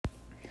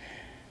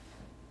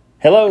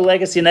Hello,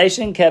 Legacy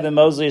Nation. Kevin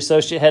Mosley,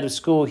 Associate Head of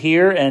School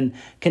here, and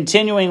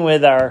continuing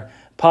with our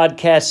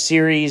podcast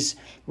series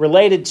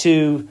related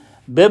to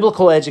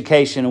biblical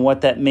education and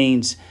what that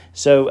means.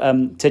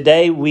 So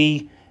today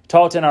we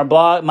talked in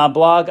my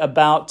blog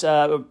about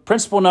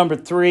principle number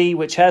 3,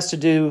 which has to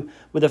do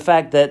with the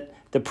fact that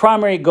the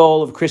primary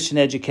goal of Christian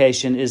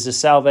education is the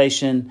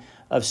salvation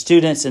of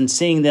students and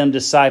seeing them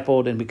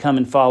discipled and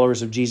becoming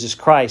followers of Jesus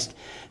Christ.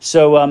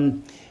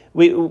 So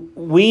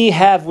we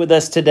have with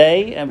us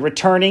today,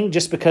 returning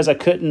just because I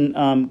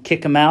couldn't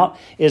kick them out,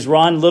 is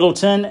Ron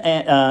Littleton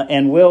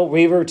and Will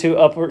Reaver, two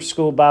upper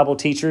school Bible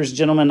teachers.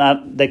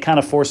 Gentlemen, they kind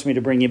of forced me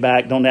to bring you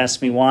back. Don't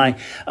ask me why.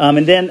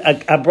 And then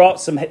I brought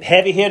some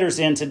heavy hitters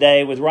in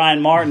today with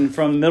Ryan Martin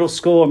from middle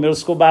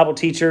school Bible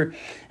teacher.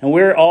 And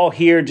we're all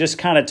here just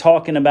kind of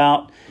talking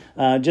about,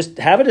 just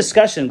have a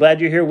discussion.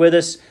 Glad you're here with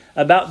us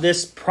about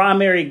this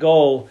primary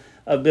goal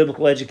of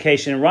biblical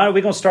education. And Ron,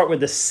 we're going to start with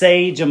the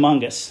sage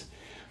among us.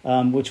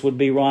 Which would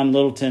be Ron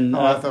Littleton.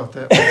 I thought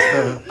that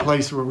was the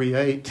place where we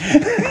ate.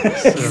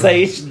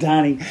 Sage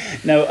dining.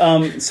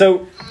 No.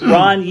 So,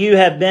 Ron, you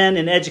have been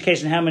in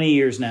education how many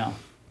years now?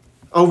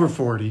 Over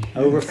 40.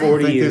 Over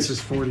 40 I think years. This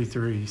is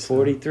 43. So.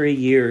 43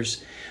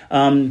 years.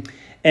 And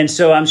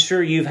so I'm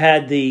sure you've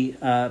had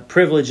the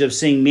privilege of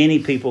seeing many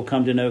people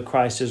come to know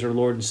Christ as their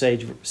Lord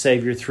and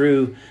Savior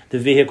through the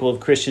vehicle of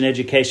Christian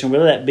education,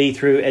 whether that be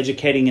through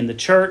educating in the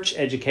church,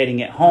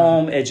 educating at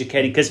home,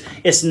 educating, because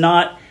it's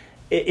not...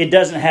 It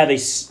doesn't have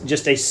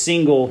just a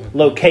single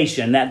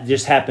location that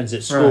just happens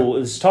at school. Right.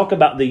 Let's talk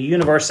about the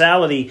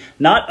universality,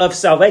 not of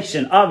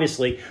salvation,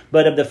 obviously,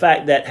 but of the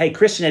fact that, hey,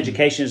 Christian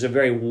education is a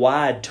very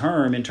wide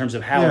term in terms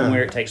of how and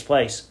where it takes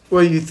place.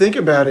 Well, you think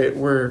about it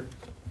where,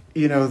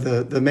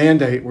 the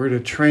mandate were to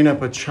train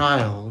up a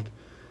child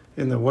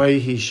in the way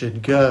he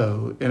should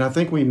go. And I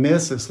think we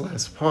miss this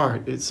last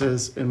part. It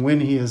says, and when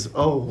he is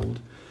old,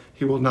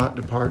 he will not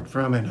depart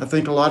from it. I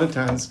think a lot of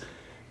times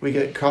we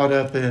get caught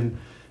up in...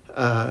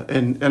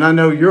 And I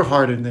know your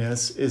heart in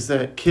this is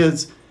that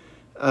kids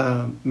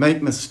make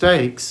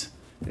mistakes,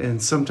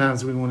 and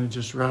sometimes we want to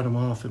just write them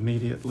off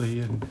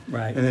immediately. And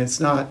right. And it's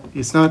not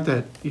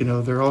that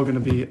they're all going to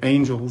be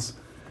angels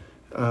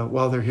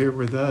while they're here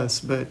with us,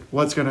 but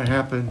what's going to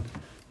happen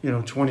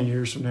 20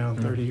 years from now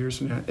and 30 years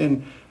from now.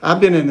 And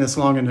I've been in this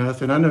long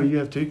enough, and I know you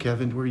have too,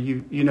 Kevin, where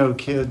you know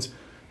kids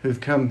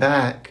who've come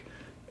back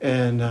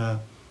and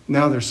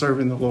now they're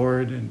serving the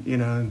Lord,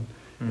 and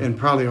and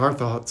probably our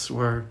thoughts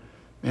were,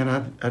 man,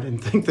 I didn't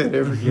think they'd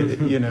ever get it,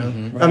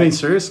 Right. I mean,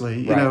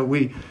 seriously,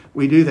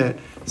 we do that.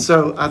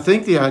 So I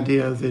think the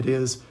idea of it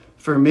is,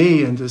 for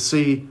me, and to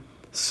see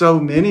so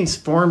many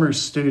former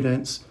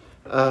students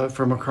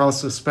from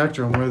across the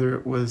spectrum, whether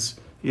it was,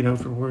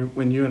 from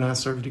when you and I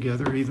served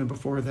together, even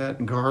before that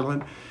in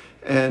Garland,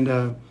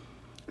 and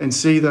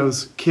see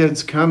those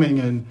kids coming,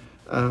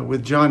 and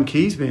with John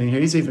Keys being here,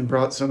 he's even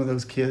brought some of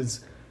those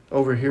kids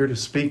over here to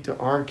speak to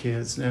our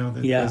kids now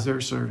that as they're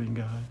serving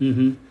God.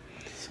 Mm-hmm.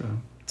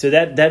 So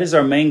that is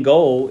our main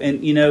goal.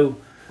 And,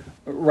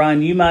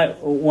 Ryan, you might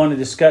want to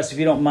discuss, if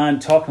you don't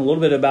mind, talking a little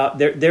bit about,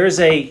 there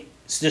is a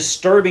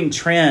disturbing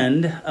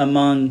trend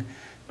among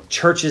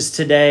churches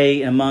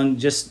today, among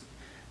just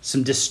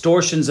some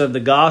distortions of the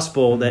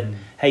gospel that,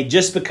 hey,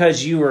 just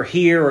because you are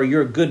here or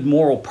you're a good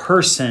moral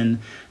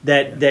person,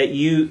 that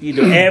you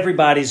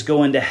everybody's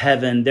going to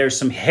heaven. There's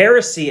some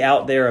heresy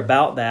out there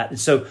about that. And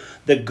so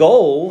the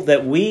goal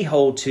that we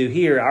hold to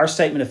here, our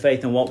statement of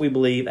faith and what we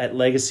believe at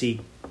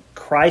Legacy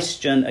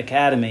Christian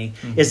Academy,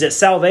 is that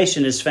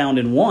salvation is found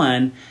in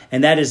one,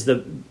 and that is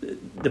the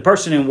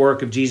person and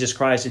work of Jesus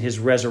Christ and his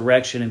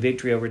resurrection and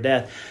victory over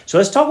death. So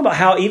let's talk about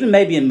how, even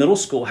maybe in middle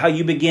school, how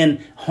you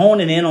begin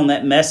honing in on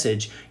that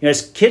message.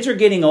 As kids are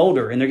getting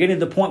older and they're getting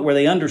to the point where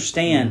they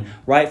understand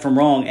right from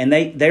wrong, and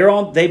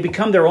they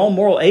become their own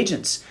moral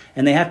agents,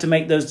 and they have to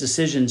make those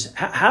decisions.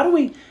 How do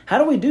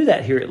we do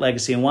that here at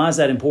Legacy, and why is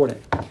that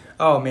important?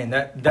 Oh man,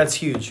 that's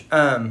huge.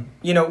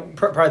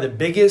 Probably the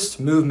biggest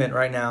movement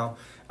right now,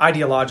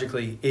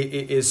 ideologically,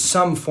 it is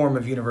some form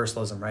of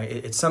universalism, right?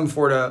 It's some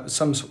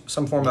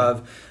form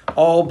of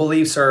all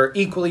beliefs are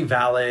equally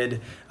valid.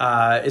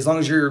 As long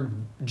as you're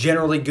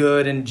generally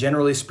good and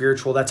generally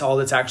spiritual, that's all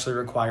that's actually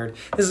required.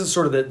 This is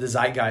sort of the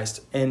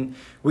zeitgeist, and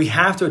we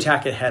have to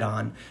attack it head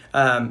on.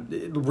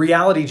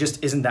 Reality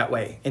just isn't that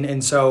way.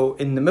 And so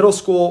in the middle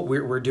school,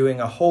 we're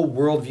doing a whole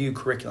worldview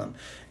curriculum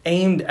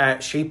aimed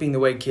at shaping the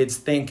way kids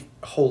think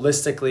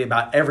holistically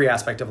about every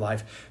aspect of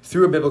life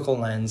through a biblical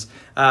lens,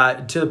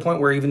 to the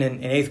point where even in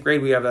 8th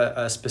grade, we have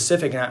a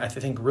specific, and I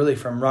think really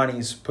from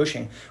Ronnie's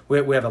pushing,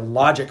 we have a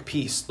logic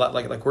piece,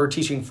 like we're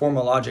teaching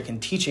formal logic and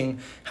teaching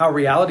how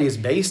reality is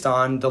based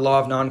on the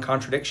law of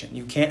non-contradiction.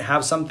 You can't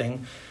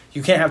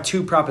have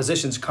two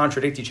propositions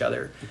contradict each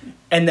other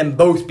and then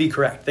both be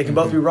correct. They can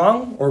both be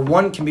wrong, or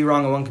one can be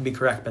wrong and one can be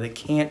correct, but they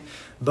can't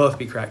both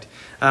be correct.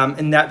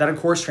 And that, of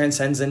course,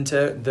 transcends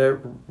into the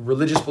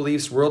religious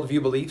beliefs,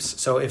 worldview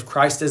beliefs. So if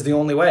Christ is the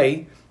only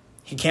way,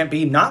 he can't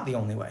be not the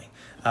only way.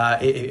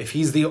 If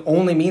he's the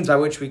only means by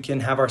which we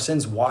can have our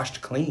sins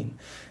washed clean,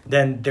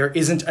 then there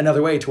isn't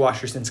another way to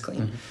wash your sins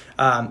clean.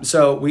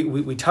 So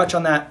we touch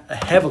on that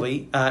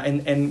heavily.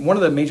 And one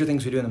of the major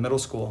things we do in the middle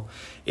school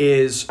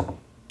is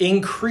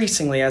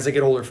increasingly, as I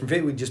get older,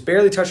 we just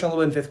barely touched on a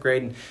little bit in 5th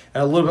grade, and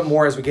a little bit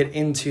more as we get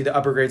into the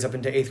upper grades up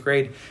into 8th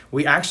grade,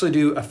 we actually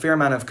do a fair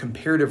amount of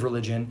comparative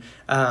religion.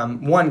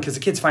 One, because the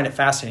kids find it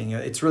fascinating.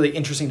 It's really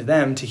interesting to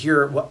them to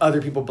hear what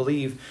other people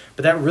believe,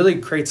 but that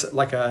really creates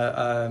like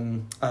a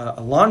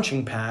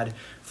launching pad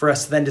for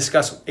us to then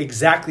discuss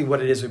exactly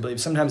what it is we believe.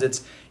 Sometimes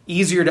it's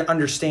easier to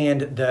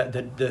understand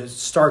the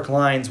stark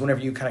lines whenever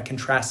you kind of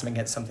contrast them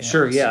against something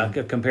Sure, else. yeah.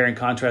 A compare and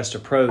contrast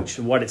approach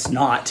and what it's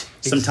not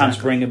sometimes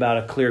bring about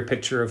a clear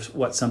picture of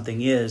what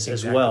something is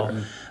as well.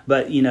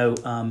 But,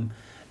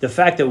 the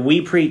fact that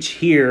we preach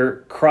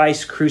here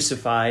Christ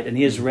crucified and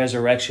his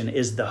resurrection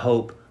is the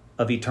hope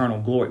of eternal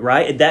glory,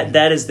 right?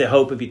 That is the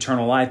hope of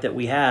eternal life that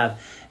we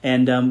have.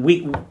 And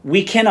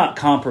we cannot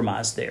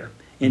compromise there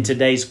in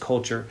today's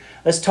culture.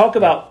 Let's talk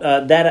about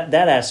that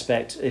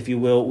aspect, if you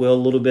will, a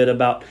little bit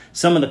about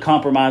some of the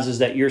compromises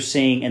that you're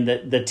seeing and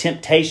the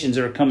temptations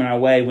that are coming our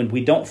way when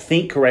we don't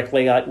think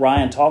correctly, like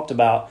Ryan talked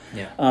about,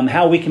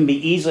 how we can be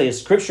easily,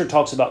 as Scripture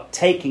talks about,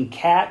 taken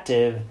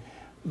captive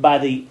by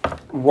the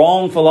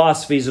wrong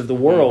philosophies of the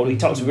world. He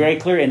talks very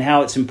clearly in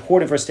how it's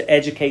important for us to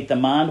educate the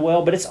mind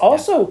well, but it's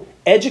also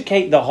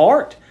educate the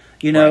heart.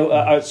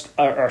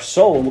 Our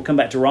soul. And we'll come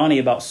back to Ronnie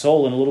about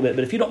soul in a little bit,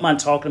 but if you don't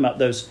mind talking about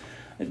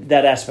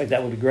that aspect,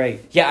 that would be great.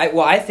 Yeah,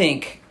 I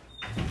think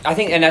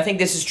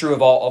this is true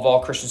of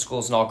all Christian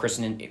schools and all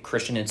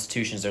Christian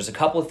institutions. There's a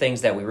couple of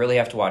things that we really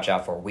have to watch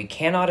out for. We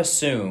cannot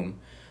assume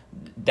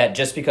that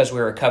just because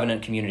we're a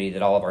covenant community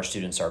that all of our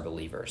students are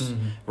believers,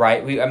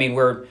 right?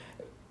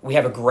 We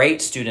have a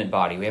great student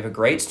body, we have a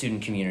great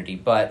student community,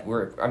 but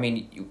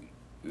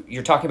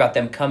you're talking about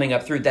them coming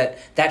up through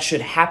that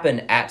should happen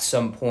at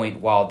some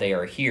point while they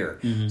are here.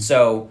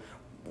 So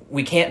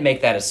we can't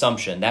make that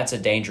assumption. That's a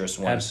dangerous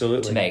one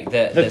to make.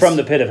 From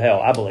the pit of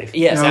hell, I believe.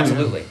 Yes,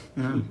 absolutely.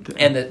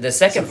 And the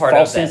second part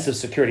false of that, sense of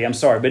security. I'm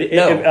sorry, but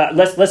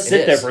let's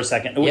sit there for a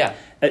second. Yeah.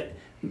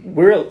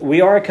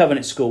 We are a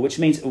covenant school, which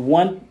means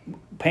one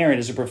parent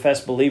is a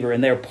professed believer,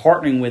 and they're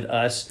partnering with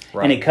us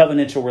in a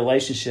covenantal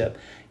relationship.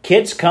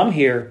 Kids come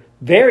here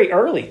very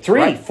early,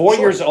 3, 4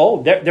 years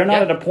old. They're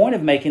not at a point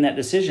of making that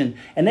decision,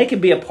 and they can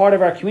be a part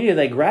of our community if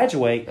they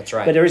graduate. That's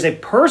right. But there is a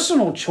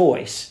personal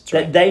choice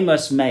that they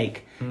must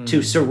make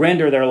to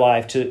surrender their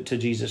life to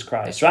Jesus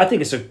Christ. So I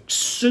think it's a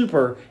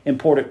super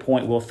important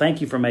point. Will, thank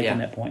you for making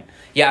that point.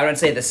 Yeah, I would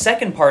say the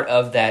second part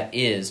of that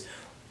is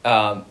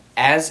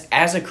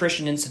as a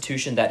Christian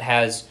institution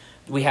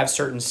we have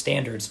certain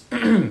standards.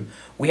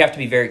 We have to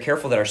be very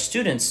careful that our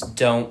students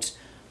don't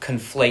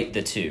conflate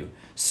the two.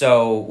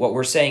 So what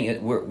we're saying is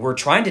we're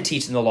trying to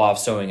teach them the law of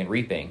sowing and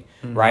reaping,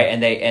 right?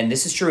 And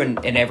this is true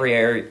in every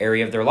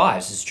area of their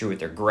lives. It's true with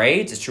their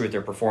grades. It's true with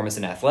their performance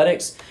in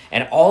athletics.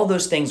 And all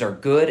those things are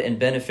good and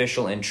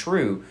beneficial and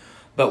true.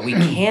 But we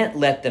can't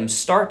let them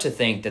start to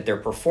think that their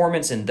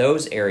performance in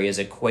those areas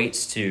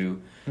equates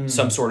to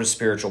some sort of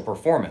spiritual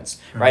performance,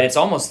 right? It's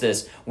almost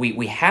this,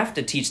 we have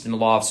to teach them the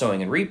law of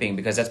sowing and reaping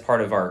because that's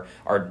part of our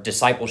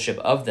discipleship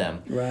of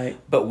them. Right.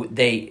 But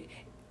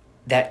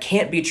that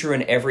can't be true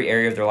in every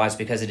area of their lives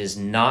because it is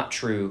not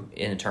true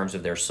in terms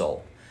of their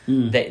soul.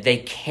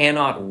 They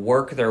cannot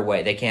work their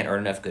way. They can't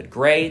earn enough good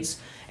grades,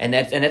 and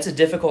that's a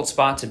difficult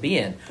spot to be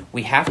in.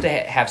 We have to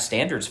have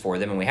standards for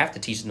them, and we have to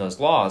teach them those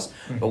laws,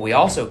 but we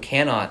also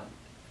cannot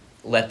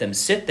let them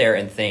sit there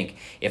and think,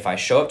 if I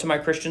show up to my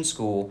Christian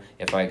school,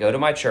 if I go to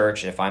my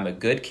church, if I'm a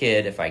good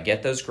kid, if I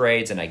get those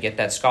grades and I get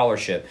that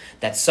scholarship,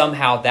 that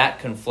somehow that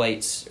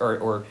conflates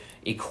or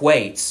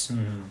equates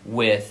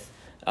with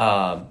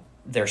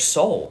their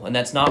soul, and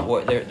that's not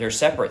what they're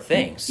separate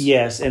things.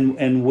 Yes,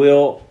 and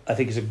Will, I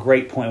think, is a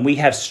great point. We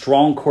have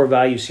strong core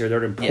values here that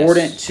are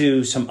important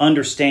to some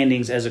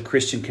understandings as a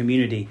Christian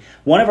community.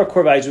 One of our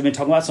core values we've been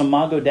talking about is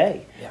Imago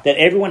Dei, that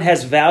everyone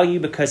has value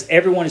because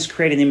everyone is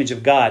created in the image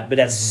of God. But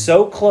that's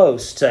so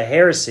close to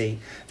heresy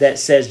that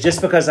says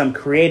just because I'm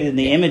created in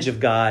the image of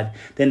God,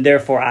 then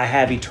therefore I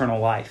have eternal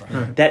life.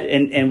 Right. That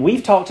and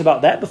we've talked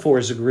about that before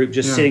as a group,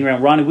 just sitting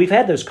around. Ronnie, we've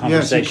had those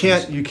conversations.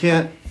 Yes, you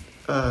can't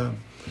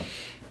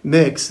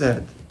mix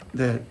that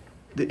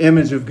the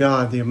image of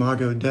God, the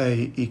Imago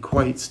Dei,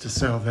 equates to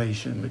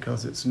salvation,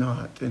 because it's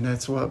not. And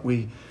that's what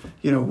we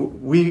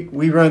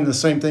run the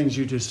same things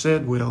you just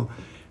said, Will,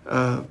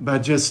 by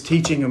just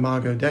teaching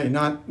Imago Dei.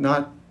 Not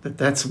that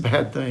that's a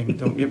bad thing,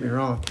 don't get me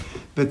wrong,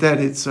 but that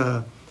it's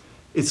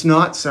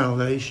not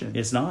salvation.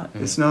 It's not.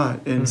 It's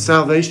not. And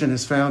salvation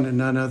is found in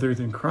none other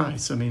than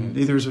Christ. I mean,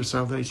 neither is there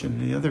salvation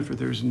in the other, for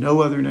there's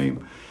no other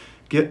name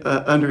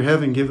under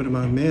heaven given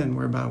among men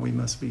whereby we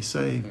must be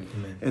saved.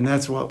 And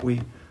that's what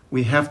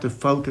we have to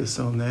focus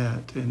on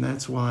that. And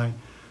that's why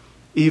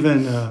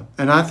even,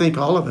 and I think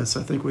all of us,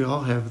 I think we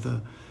all have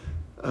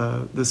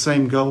the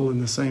same goal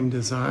and the same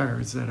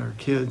desire, is that our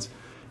kids,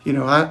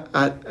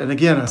 and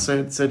again, I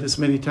said this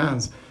many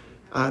times,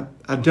 I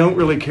don't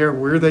really care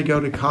where they go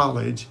to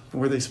college,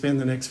 where they spend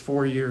the next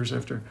 4 years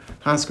after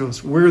high school.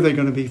 It's where are they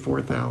going to be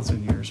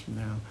 4,000 years from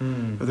now?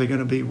 Are they going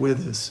to be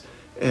with us?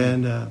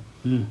 And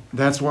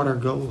that's what our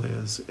goal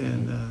is.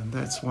 And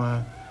that's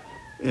why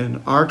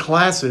in our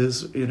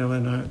classes,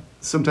 and I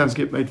sometimes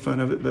get made fun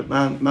of it, but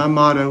my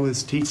motto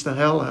is teach the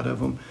hell out of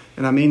them.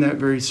 And I mean that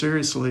very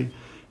seriously.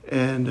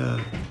 And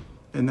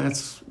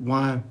that's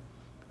why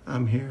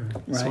I'm here.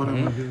 That's what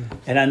I'm doing.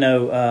 And I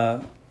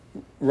know,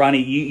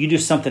 Ronnie, you do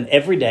something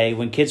every day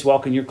when kids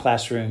walk in your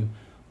classroom.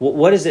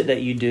 What is it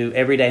that you do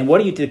every day? And what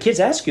do you do? The kids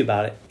ask you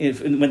about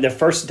it. When the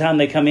first time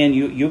they come in,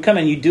 you come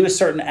in, you do a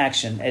certain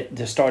action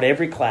to start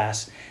every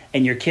class,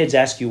 and your kids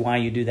ask you why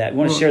you do that. You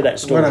want to share that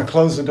story? When I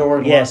close the door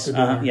and lock the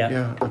door.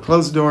 Yeah, I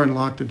close the door and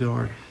lock the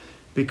door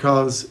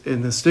because,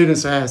 and the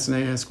students ask, and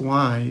they ask,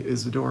 why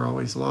is the door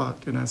always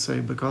locked? And I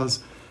say,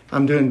 because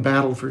I'm doing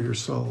battle for your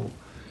soul.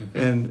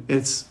 And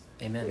it's...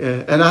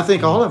 Amen. And I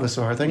think all of us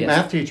are. I think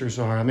math teachers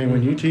are. I mean,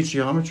 when you teach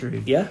geometry,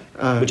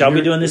 which I'll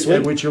be doing this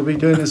week, which you'll be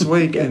doing this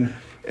week, and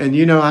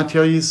I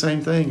tell you the same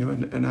thing,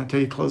 and I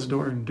tell you close the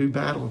door and do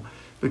battle,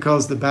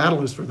 because the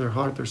battle is for their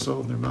heart, their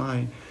soul, and their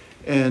mind,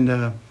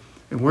 and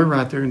we're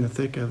right there in the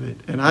thick of it.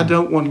 And I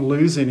don't want to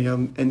lose any of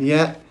them. And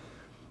yet,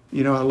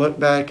 I look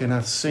back and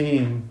I've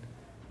seen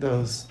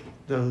those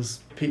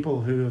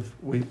people who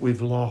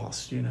we've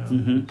lost,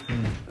 and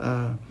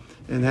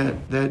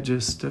that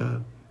just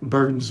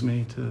burdens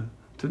me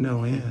to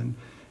no end.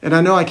 And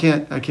I know I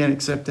can't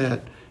accept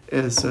that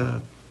as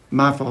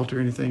my fault or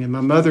anything. And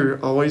my mother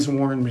always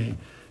warned me,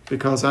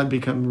 because I'd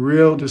become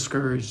real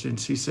discouraged. And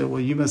she said, well,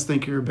 you must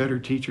think you're a better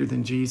teacher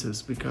than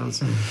Jesus,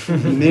 because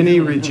many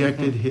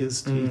rejected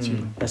his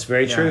teaching. That's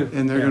very true.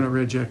 And they're going to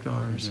reject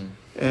ours.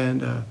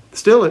 And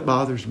still it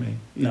bothers me.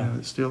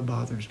 It still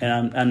bothers me.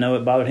 And I know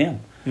it bothered him.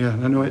 Yeah,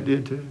 I know it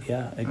did too.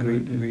 Yeah,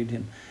 agreed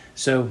him.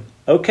 So,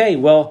 okay,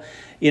 well,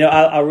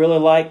 I really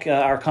like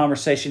our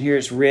conversation here.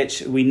 It's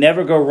rich. We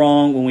never go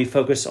wrong when we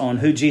focus on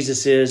who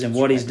Jesus is and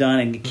what he's done,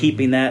 and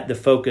keeping that the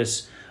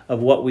focus of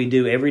what we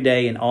do every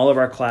day in all of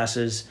our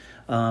classes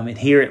and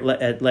here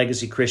at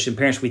Legacy Christian.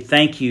 Parents, we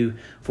thank you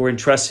for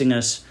entrusting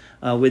us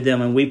with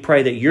them, and we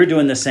pray that you're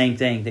doing the same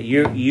thing, that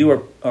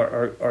you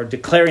are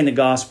declaring the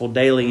gospel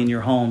daily in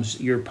your homes.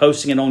 You're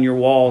posting it on your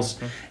walls,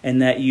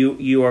 and that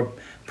you are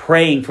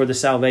praying for the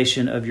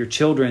salvation of your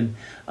children.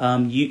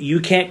 You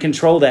can't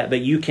control that,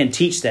 but you can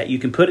teach that. You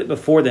can put it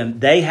before them.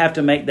 They have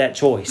to make that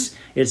choice.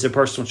 It's a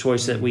personal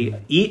choice that we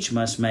each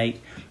must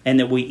make, and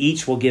that we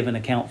each will give an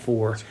account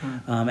for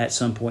at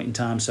some point in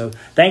time. So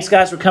thanks,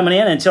 guys, for coming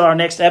in. Until our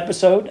next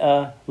episode,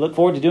 look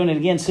forward to doing it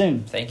again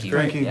soon. Thank you.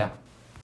 Thank you. Yeah.